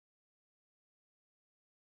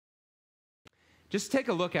Just take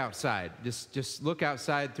a look outside. Just look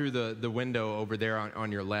outside through the window over there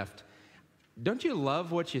on your left. Don't you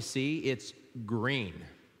love what you see? It's green.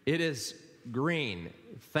 It is green.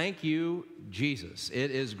 Thank you, Jesus.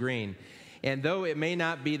 It is green. And though it may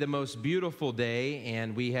not be the most beautiful day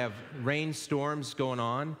and we have rainstorms going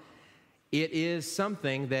on, it is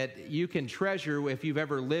something that you can treasure if you've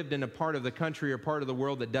ever lived in a part of the country or part of the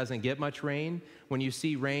world that doesn't get much rain. When you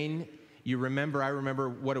see rain, I remember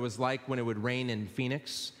what it was like when it would rain in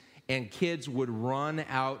Phoenix, and kids would run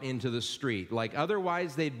out into the street. Like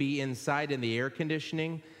otherwise they'd be inside in the air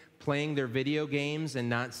conditioning, playing their video games and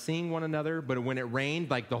not seeing one another. But when it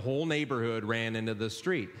rained, like the whole neighborhood ran into the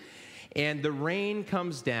street. And the rain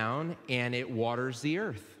comes down and it waters the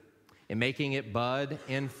earth, and making it bud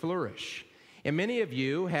and flourish. And many of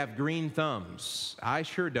you have green thumbs. I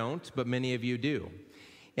sure don't, but many of you do.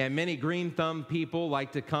 And many green thumb people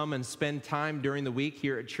like to come and spend time during the week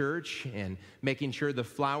here at church and making sure the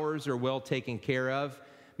flowers are well taken care of,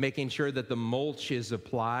 making sure that the mulch is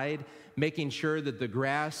applied, making sure that the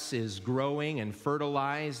grass is growing and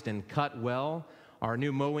fertilized and cut well. Our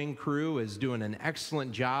new mowing crew is doing an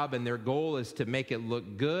excellent job, and their goal is to make it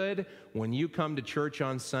look good when you come to church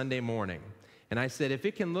on Sunday morning. And I said, if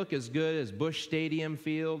it can look as good as Busch Stadium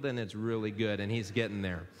field, then it's really good, and he's getting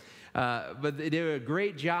there. But they do a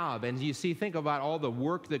great job, and you see, think about all the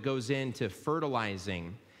work that goes into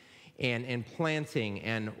fertilizing and planting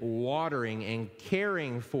and watering and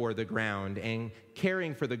caring for the ground and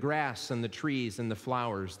caring for the grass and the trees and the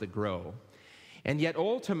flowers that grow. And yet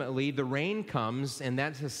ultimately the rain comes, and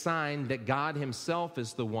that's a sign that God himself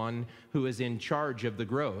is the one who is in charge of the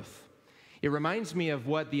growth. It reminds me of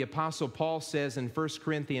what the Apostle Paul says in 1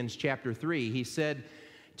 Corinthians chapter 3. He said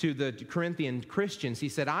to the Corinthian Christians, he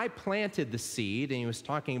said, I planted the seed, and he was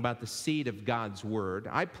talking about the seed of God's word.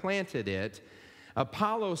 I planted it,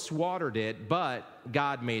 Apollos watered it, but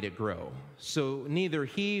God made it grow. So neither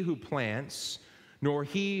he who plants nor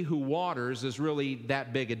he who waters is really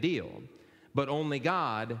that big a deal, but only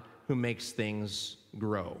God who makes things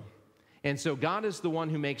grow. And so God is the one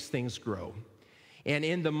who makes things grow. And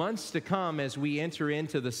in the months to come, as we enter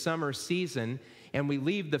into the summer season and we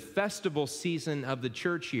leave the festival season of the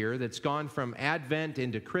church year that's gone from Advent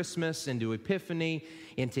into Christmas, into Epiphany,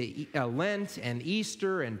 into Lent and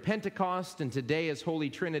Easter and Pentecost, and today is Holy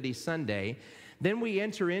Trinity Sunday, then we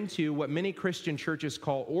enter into what many Christian churches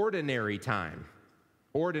call ordinary time.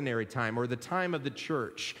 Ordinary time, or the time of the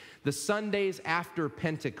church, the Sundays after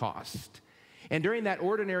Pentecost. And during that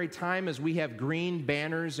ordinary time, as we have green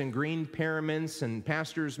banners and green paraments, and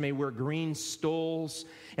pastors may wear green stoles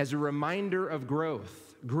as a reminder of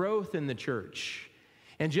growth in the church.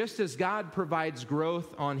 And just as God provides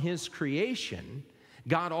growth on his creation,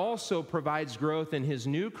 God also provides growth in his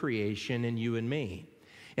new creation in you and me.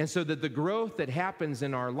 And so that the growth that happens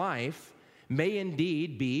in our life may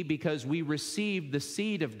indeed be because we receive the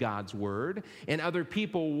seed of God's word, and other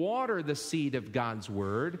people water the seed of God's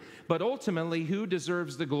word. But ultimately, who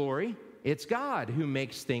deserves the glory? It's God who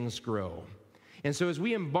makes things grow. And so as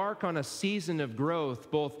we embark on a season of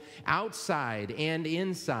growth, both outside and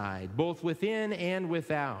inside, both within and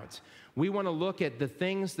without, we want to look at the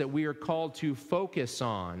things that we are called to focus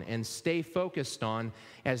on and stay focused on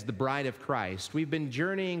as the bride of Christ. We've been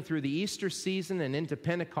journeying through the Easter season and into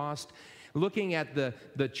Pentecost, looking at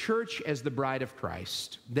the church as the bride of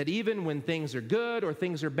Christ, that even when things are good or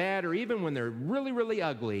things are bad, or even when they're really, really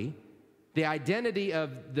ugly, the identity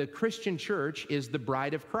of the Christian church is the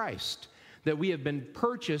bride of Christ, that we have been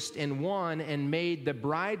purchased and won and made the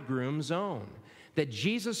bridegroom's own, that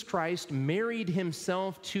Jesus Christ married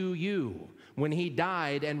himself to you when he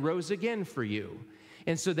died and rose again for you.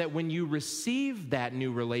 And so that when you receive that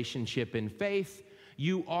new relationship in faith,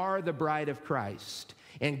 you are the bride of Christ.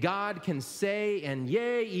 And God can say, and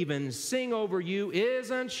yea, even sing over you,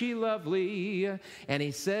 isn't she lovely? And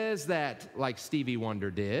he says that like Stevie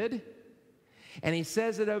Wonder did. And he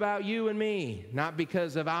says it about you and me, not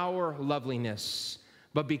because of our loveliness,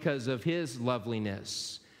 but because of his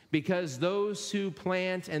loveliness. Because those who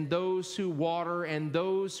plant and those who water and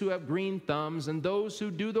those who have green thumbs and those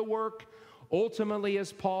who do the work, ultimately,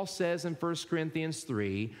 as Paul says in 1 Corinthians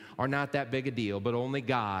 3, are not that big a deal, but only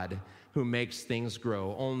God who makes things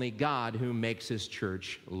grow, only God who makes his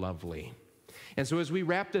church lovely. And so as we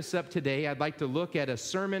wrap this up today, I'd like to look at a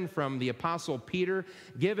sermon from the Apostle Peter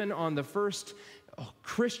given on the first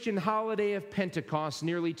Christian holiday of Pentecost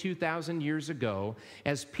nearly 2,000 years ago,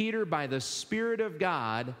 as Peter, by the Spirit of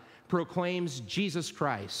God, proclaims Jesus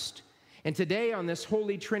Christ. And today on this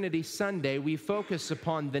Holy Trinity Sunday, we focus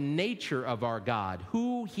upon the nature of our God,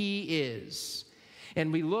 who he is.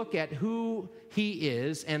 And we look at who he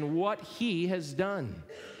is and what he has done.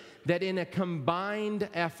 That in a combined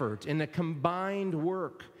effort, in a combined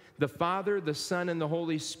work, the Father, the Son, and the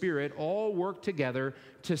Holy Spirit all work together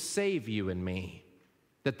to save you and me.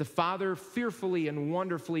 That the Father fearfully and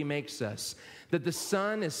wonderfully makes us. That the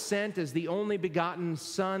Son is sent as the only begotten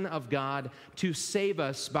Son of God to save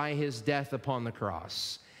us by his death upon the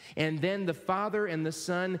cross. And then the Father and the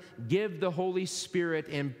Son give the Holy Spirit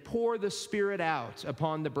and pour the Spirit out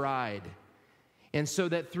upon the bride. And so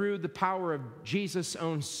that through the power of Jesus'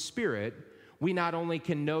 own Spirit, we not only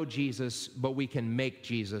can know Jesus, but we can make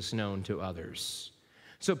Jesus known to others.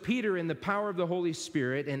 So Peter, in the power of the Holy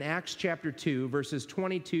Spirit, in Acts chapter 2, verses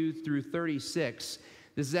 22 through 36,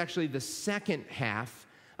 this is actually the second half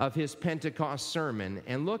of his Pentecost sermon,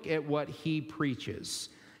 and look at what he preaches.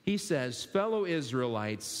 He says, "Fellow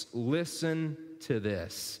Israelites, listen to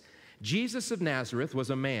this. Jesus of Nazareth was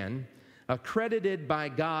a man accredited by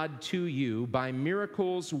God to you by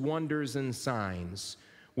miracles, wonders, and signs,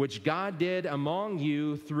 which God did among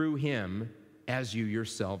you through him, as you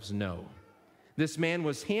yourselves know. This man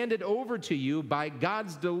was handed over to you by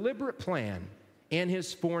God's deliberate plan and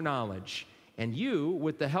his foreknowledge, and you,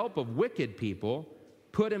 with the help of wicked people,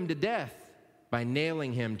 put him to death by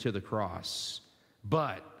nailing him to the cross.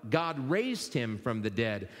 But God raised him from the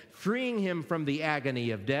dead, freeing him from the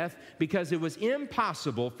agony of death, because it was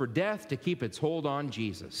impossible for death to keep its hold on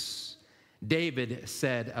Jesus. David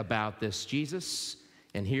said about this Jesus,"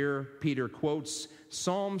 and here Peter quotes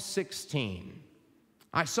Psalm 16,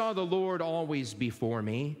 "I saw the Lord always before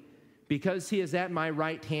me. Because he is at my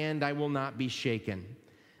right hand, I will not be shaken.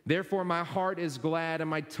 Therefore my heart is glad and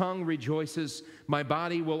my tongue rejoices. My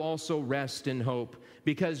body will also rest in hope,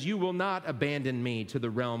 because you will not abandon me to the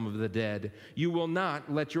realm of the dead. You will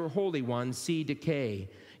not let your Holy One see decay.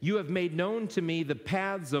 You have made known to me the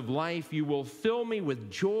paths of life. You will fill me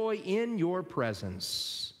with joy in your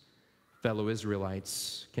presence." Fellow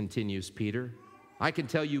Israelites, continues Peter, I can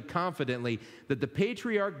tell you confidently that the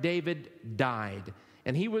patriarch David died,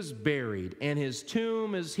 and he was buried, and his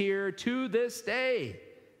tomb is here to this day.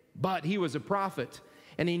 But he was a prophet,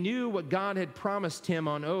 and he knew what God had promised him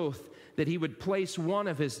on oath, that he would place one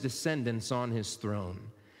of his descendants on his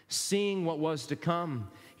throne. Seeing what was to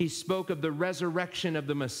come, he spoke of the resurrection of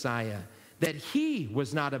the Messiah, that he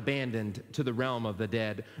was not abandoned to the realm of the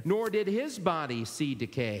dead, nor did his body see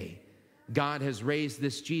decay. God has raised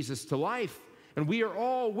this Jesus to life, and we are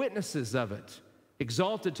all witnesses of it.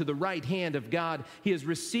 Exalted to the right hand of God, he has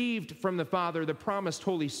received from the Father the promised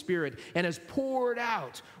Holy Spirit and has poured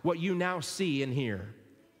out what you now see and hear.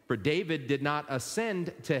 For David did not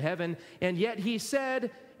ascend to heaven, and yet he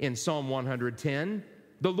said in Psalm 110,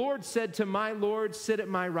 "The Lord said to my Lord, sit at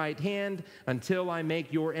my right hand until I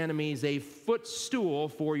make your enemies a footstool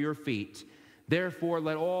for your feet. Therefore,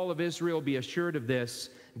 let all of Israel be assured of this.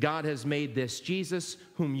 God has made this Jesus,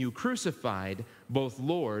 whom you crucified, both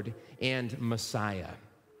Lord and Messiah."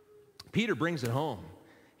 Peter brings it home.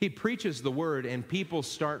 He preaches the word, and people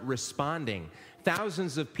start responding.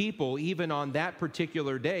 Thousands of people, even on that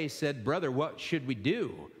particular day, said, "Brother, what should we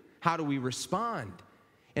do? How do we respond?"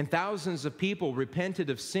 And thousands of people repented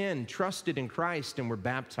of sin, trusted in Christ, and were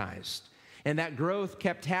baptized. And that growth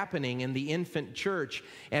kept happening in the infant church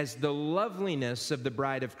as the loveliness of the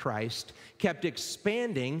bride of Christ kept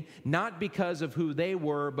expanding, not because of who they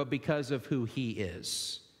were, but because of who he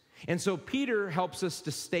is. And so Peter helps us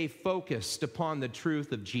to stay focused upon the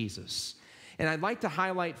truth of Jesus. And I'd like to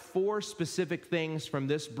highlight 4 specific things from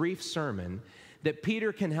this brief sermon that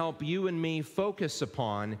Peter can help you and me focus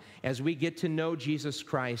upon as we get to know Jesus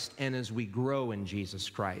Christ and as we grow in Jesus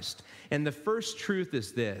Christ. And the first truth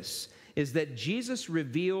is this, is that Jesus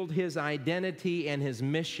revealed his identity and his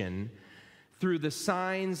mission through the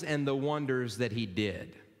signs and the wonders that he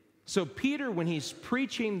did. So Peter, when he's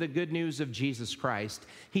preaching the good news of Jesus Christ,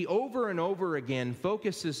 he over and over again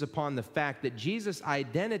focuses upon the fact that Jesus'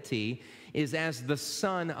 identity is as the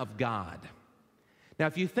Son of God. Now,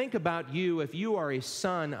 if you think about you, if you are a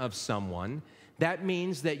son of someone, that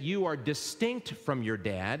means that you are distinct from your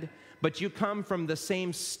dad, but you come from the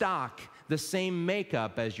same stock, the same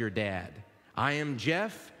makeup as your dad. I am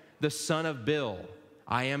Jeff, the son of Bill.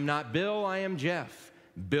 I am not Bill, I am Jeff.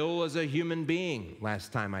 Bill is a human being,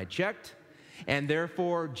 last time I checked, and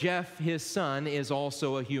therefore Jeff, his son, is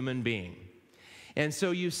also a human being. And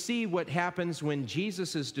so you see what happens when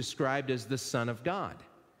Jesus is described as the Son of God.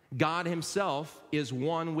 God himself is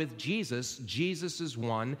one with Jesus. Jesus is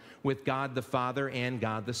one with God the Father and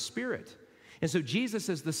God the Spirit. And so Jesus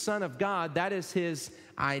is the Son of God. That is his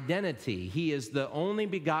identity. He is the only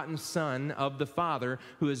begotten Son of the Father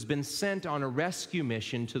who has been sent on a rescue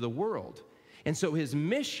mission to the world. And so his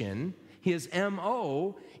mission, his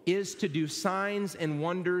MO, is to do signs and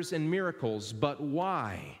wonders and miracles. But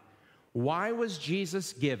why? Why was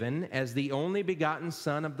Jesus given as the only begotten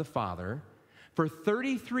Son of the Father for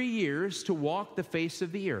 33 years to walk the face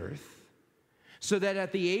of the earth, so that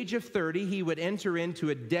at the age of 30 he would enter into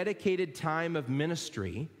a dedicated time of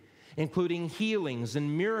ministry, including healings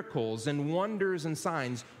and miracles and wonders and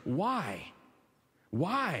signs? Why?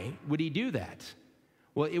 Why would he do that?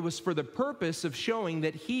 Well, it was for the purpose of showing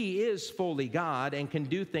that he is fully God and can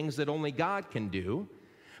do things that only God can do.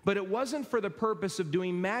 But it wasn't for the purpose of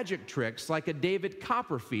doing magic tricks like a David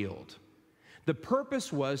Copperfield. The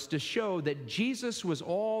purpose was to show that Jesus was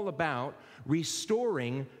all about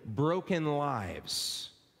restoring broken lives.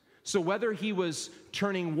 So whether he was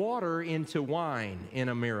turning water into wine in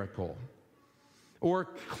a miracle, or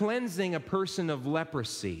cleansing a person of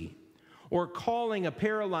leprosy, or calling a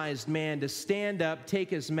paralyzed man to stand up, take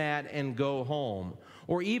his mat, and go home,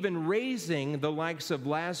 or even raising the likes of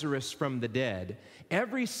Lazarus from the dead,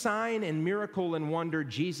 every sign and miracle and wonder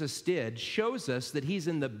Jesus did shows us that he's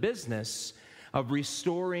in the business of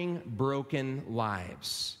restoring broken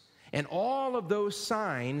lives. And all of those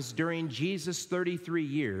signs during Jesus' 33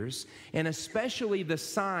 years, and especially the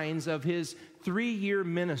signs of his 3-year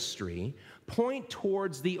ministry, point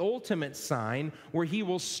towards the ultimate sign where he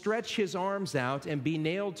will stretch his arms out and be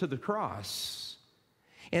nailed to the cross.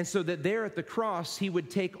 And so that there at the cross, he would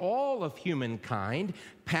take all of humankind,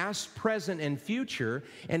 past, present, and future,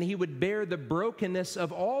 and he would bear the brokenness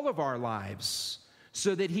of all of our lives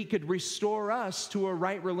so that he could restore us to a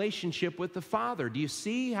right relationship with the Father. Do you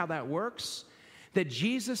see how that works? That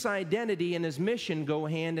Jesus' identity and his mission go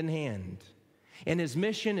hand in hand. And his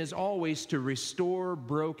mission is always to restore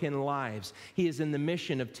broken lives. He is in the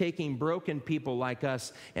mission of taking broken people like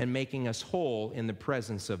us and making us whole in the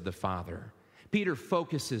presence of the Father. Peter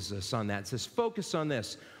focuses us on that, says, focus on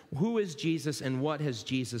this. Who is Jesus and what has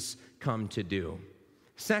Jesus come to do?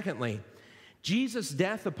 Secondly, Jesus'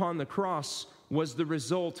 death upon the cross was the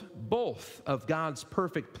result both of God's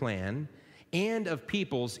perfect plan and of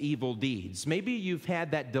people's evil deeds. Maybe you've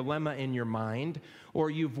had that dilemma in your mind, or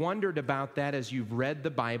you've wondered about that as you've read the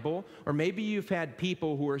Bible, or maybe you've had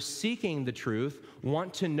people who are seeking the truth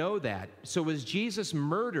want to know that. So was Jesus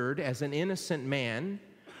murdered as an innocent man,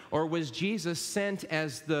 or was Jesus sent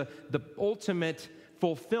as the ultimate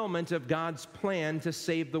fulfillment of God's plan to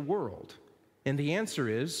save the world? And the answer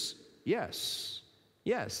is yes.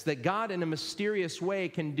 Yes, that God in a mysterious way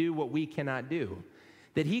can do what we cannot do.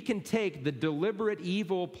 That he can take the deliberate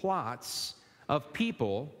evil plots of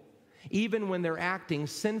people, even when they're acting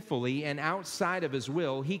sinfully and outside of his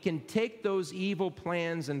will. He can take those evil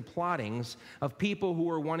plans and plottings of people who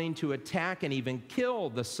are wanting to attack and even kill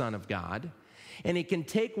the Son of God, and he can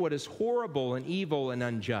take what is horrible and evil and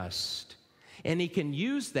unjust, and he can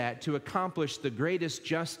use that to accomplish the greatest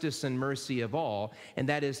justice and mercy of all, and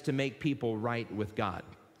that is to make people right with God.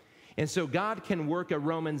 And so God can work a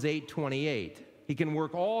Romans 8:28. He can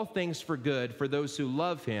work all things for good for those who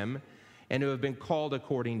love him and who have been called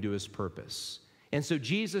according to his purpose. And so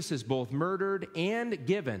Jesus is both murdered and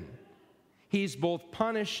given. He's both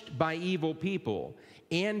punished by evil people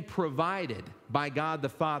and provided by God the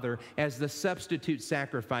Father as the substitute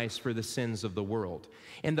sacrifice for the sins of the world.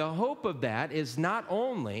 And the hope of that is not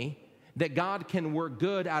only that God can work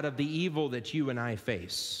good out of the evil that you and I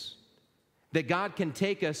face, that God can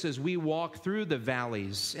take us as we walk through the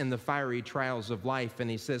valleys and the fiery trials of life, and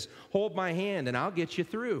he says, hold my hand and I'll get you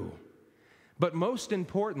through. But most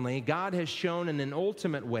importantly, God has shown in an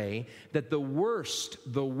ultimate way that the worst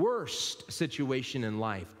situation in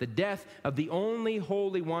life, the death of the only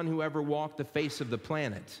holy one who ever walked the face of the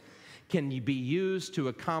planet, can be used to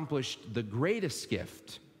accomplish the greatest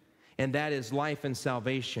gift, and that is life and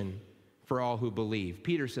salvation for all who believe.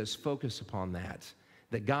 Peter says, focus upon that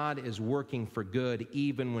God is working for good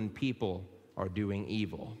even when people are doing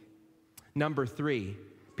evil. Number 3,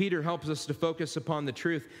 Peter helps us to focus upon the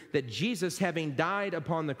truth that Jesus, having died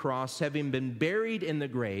upon the cross, having been buried in the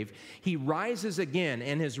grave, he rises again,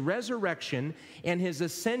 and his resurrection and his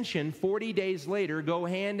ascension 40 days later go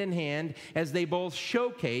hand in hand as they both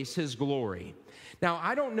showcase his glory. Now,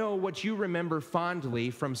 I don't know what you remember fondly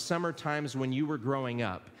from summer times when you were growing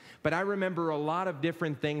up, but I remember a lot of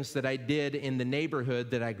different things that I did in the neighborhood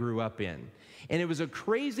that I grew up in. And it was a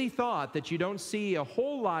crazy thought that you don't see a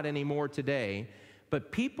whole lot anymore today,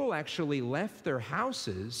 but people actually left their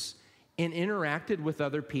houses and interacted with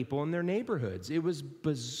other people in their neighborhoods. It was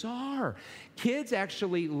bizarre. Kids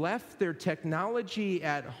actually left their technology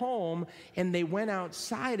at home and they went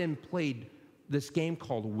outside and played this game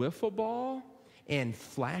called wiffle ball and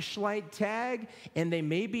flashlight tag, and they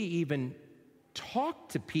maybe even talk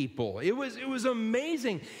to people. It was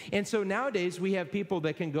amazing. And so nowadays we have people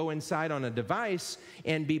that can go inside on a device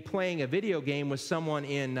and be playing a video game with someone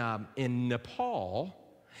in Nepal,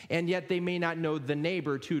 and yet they may not know the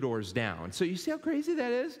neighbor 2 doors down. So you see how crazy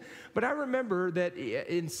that is? But I remember that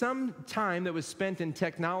in some time that was spent in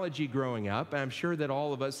technology growing up, and I'm sure that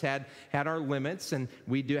all of us had our limits, and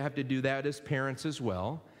we do have to do that as parents as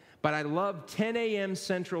well. But I loved 10 a.m.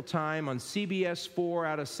 Central Time on CBS 4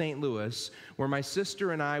 out of St. Louis, where my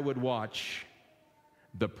sister and I would watch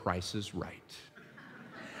The Price is Right.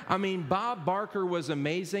 I mean, Bob Barker was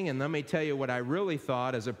amazing, and let me tell you what I really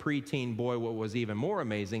thought as a preteen boy, what was even more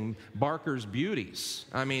amazing, Barker's beauties.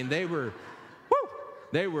 I mean, they were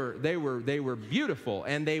beautiful,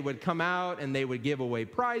 and they would come out and they would give away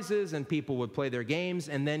prizes, and people would play their games,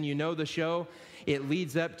 and then you know the show, it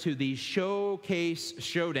leads up to the Showcase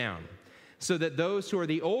Showdown, so that those who are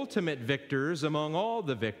the ultimate victors among all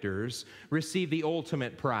the victors receive the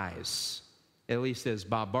ultimate prize, at least as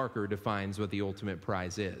Bob Barker defines what the ultimate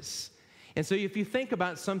prize is. And so if you think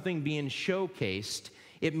about something being showcased,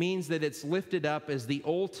 it means that it's lifted up as the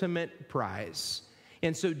ultimate prize.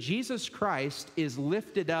 And so Jesus Christ is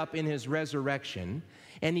lifted up in his resurrection,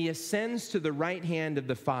 and he ascends to the right hand of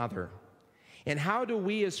the Father. And how do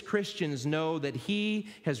we as Christians know that he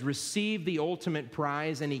has received the ultimate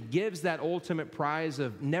prize and he gives that ultimate prize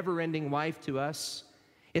of never-ending life to us?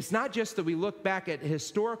 It's not just that we look back at a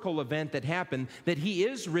historical event that happened, that he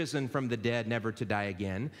is risen from the dead, never to die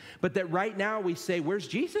again, but that right now we say, where's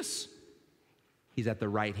Jesus? He's at the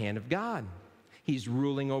right hand of God. He's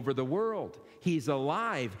ruling over the world. He's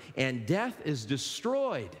alive, and death is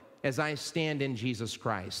destroyed as I stand in Jesus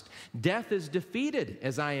Christ. Death is defeated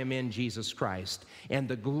as I am in Jesus Christ. And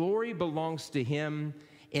the glory belongs to him,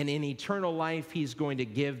 and in eternal life, he's going to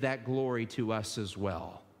give that glory to us as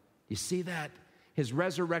well. You see that? His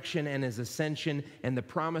resurrection and his ascension and the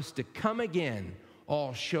promise to come again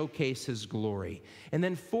all showcase his glory. And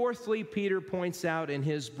then fourthly, Peter points out in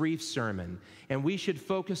his brief sermon, and we should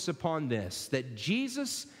focus upon this, that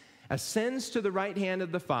Jesus ascends to the right hand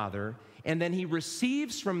of the Father, and then he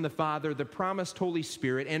receives from the Father the promised Holy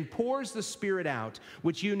Spirit and pours the Spirit out,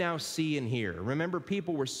 which you now see and hear. Remember,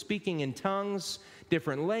 people were speaking in tongues,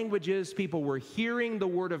 different languages. People were hearing the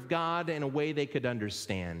Word of God in a way they could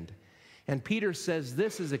understand. And Peter says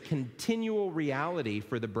this is a continual reality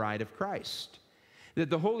for the bride of Christ,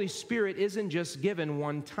 that the Holy Spirit isn't just given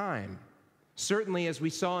one time. Certainly, as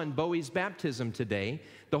we saw in Bowie's baptism today,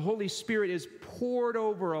 the Holy Spirit is poured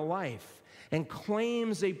over a life and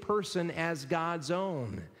claims a person as God's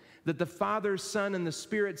own, that the Father, Son, and the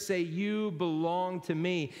Spirit say, you belong to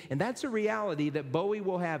me. And that's a reality that Bowie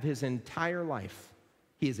will have his entire life.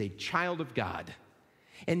 He is a child of God.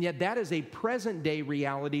 And yet that is a present-day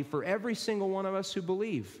reality for every single one of us who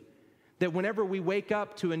believe, that whenever we wake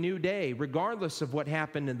up to a new day, regardless of what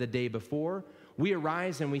happened in the day before, we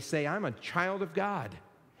arise and we say, I'm a child of God,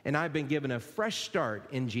 and I've been given a fresh start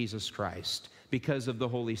in Jesus Christ because of the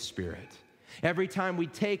Holy Spirit. Every time we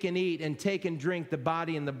take and eat and take and drink the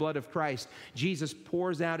body and the blood of Christ, Jesus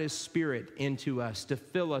pours out his Spirit into us to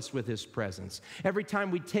fill us with his presence. Every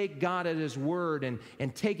time we take God at his word and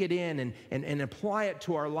take it in and apply it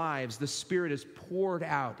to our lives, the Spirit is poured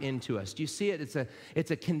out into us. Do you see it?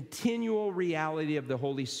 It's a continual reality of the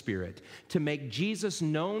Holy Spirit to make Jesus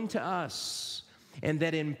known to us, and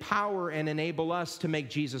that empower and enable us to make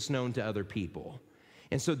Jesus known to other people.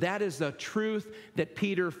 And so that is the truth that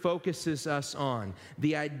Peter focuses us on.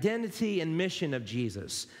 The identity and mission of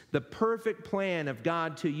Jesus. The perfect plan of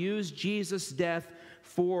God to use Jesus' death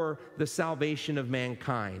for the salvation of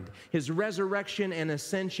mankind. His resurrection and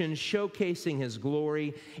ascension showcasing his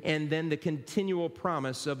glory. And then the continual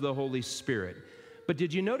promise of the Holy Spirit. But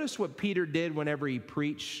did you notice what Peter did whenever he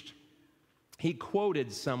preached? He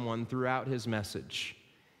quoted someone throughout his message.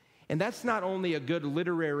 And that's not only a good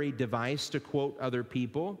literary device to quote other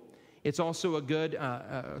people, it's also a good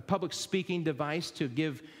public speaking device to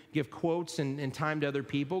give quotes and time to other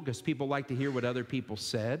people, because people like to hear what other people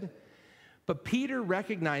said. But Peter,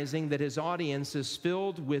 recognizing that his audience is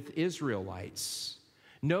filled with Israelites,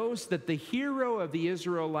 knows that the hero of the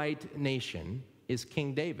Israelite nation is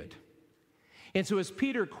King David. And so as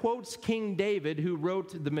Peter quotes King David, who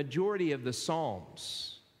wrote the majority of the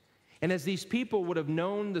Psalms, and as these people would have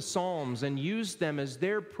known the Psalms and used them as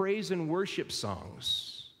their praise and worship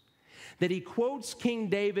songs, that he quotes King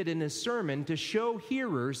David in his sermon to show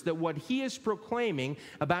hearers that what he is proclaiming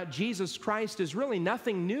about Jesus Christ is really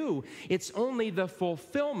nothing new. It's only the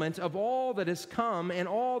fulfillment of all that has come and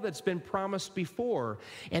all that's been promised before,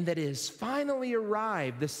 and that it has finally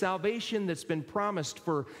arrived, the salvation that's been promised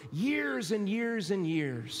for years and years and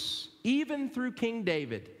years, even through King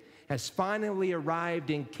David, has finally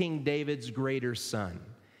arrived in King David's greater son.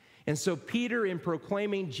 And so Peter, in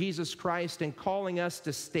proclaiming Jesus Christ and calling us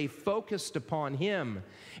to stay focused upon him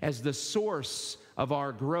as the source of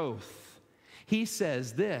our growth, he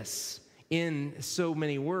says this in so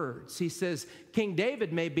many words. He says, King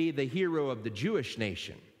David may be the hero of the Jewish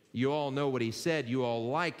nation. You all know what he said. You all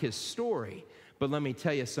like his story. But let me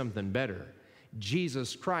tell you something better.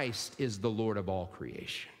 Jesus Christ is the Lord of all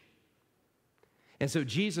creation. And so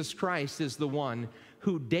Jesus Christ is the one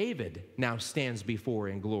who David now stands before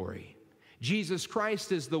in glory. Jesus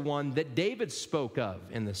Christ is the one that David spoke of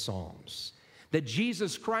in the Psalms. That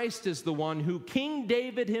Jesus Christ is the one who King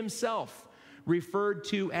David himself referred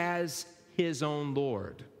to as his own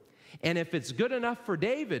Lord. And if it's good enough for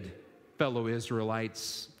David, fellow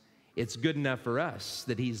Israelites, it's good enough for us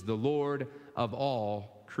that he's the Lord of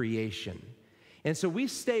all creation. And so we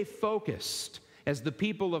stay focused as the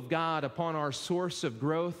people of God upon our source of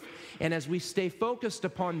growth, and as we stay focused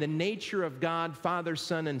upon the nature of God, Father,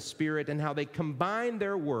 Son, and Spirit, and how they combine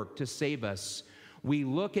their work to save us, we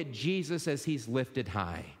look at Jesus as he's lifted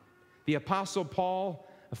high. The Apostle Paul,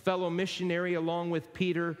 a fellow missionary along with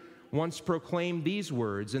Peter, once proclaimed these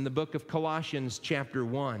words in the book of Colossians chapter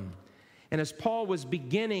 1. And as Paul was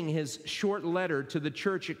beginning his short letter to the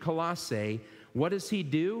church at Colossae, what does he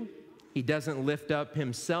do? He doesn't lift up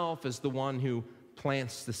himself as the one who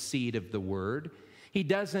plants the seed of the word. He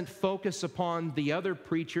doesn't focus upon the other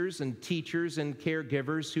preachers and teachers and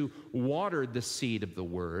caregivers who watered the seed of the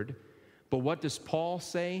word. But what does Paul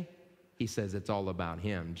say? He says it's all about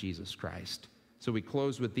him, Jesus Christ. So we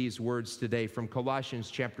close with these words today from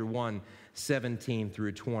Colossians chapter 1, 17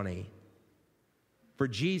 through 20. For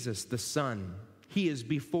Jesus, the Son, he is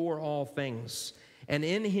before all things, and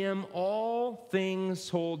in him all things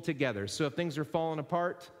hold together. So if things are falling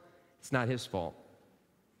apart, it's not his fault.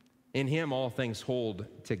 In him all things hold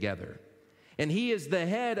together. And he is the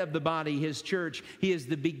head of the body, his church. He is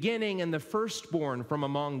the beginning and the firstborn from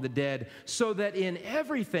among the dead, so that in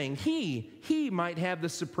everything he might have the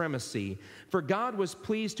supremacy. For God was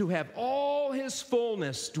pleased to have all his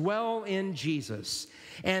fullness dwell in Jesus,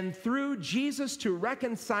 and through Jesus to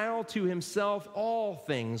reconcile to himself all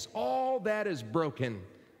things, all that is broken,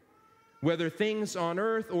 whether things on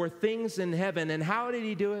earth or things in heaven. And how did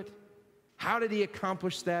he do it? How did he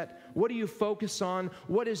accomplish that? What do you focus on?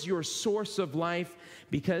 What is your source of life?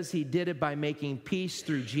 Because he did it by making peace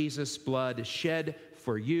through Jesus' blood shed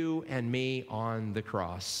for you and me on the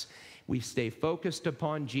cross. We stay focused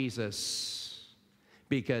upon Jesus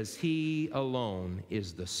because he alone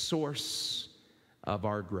is the source of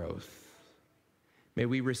our growth. May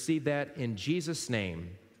we receive that in Jesus' name.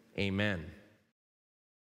 Amen.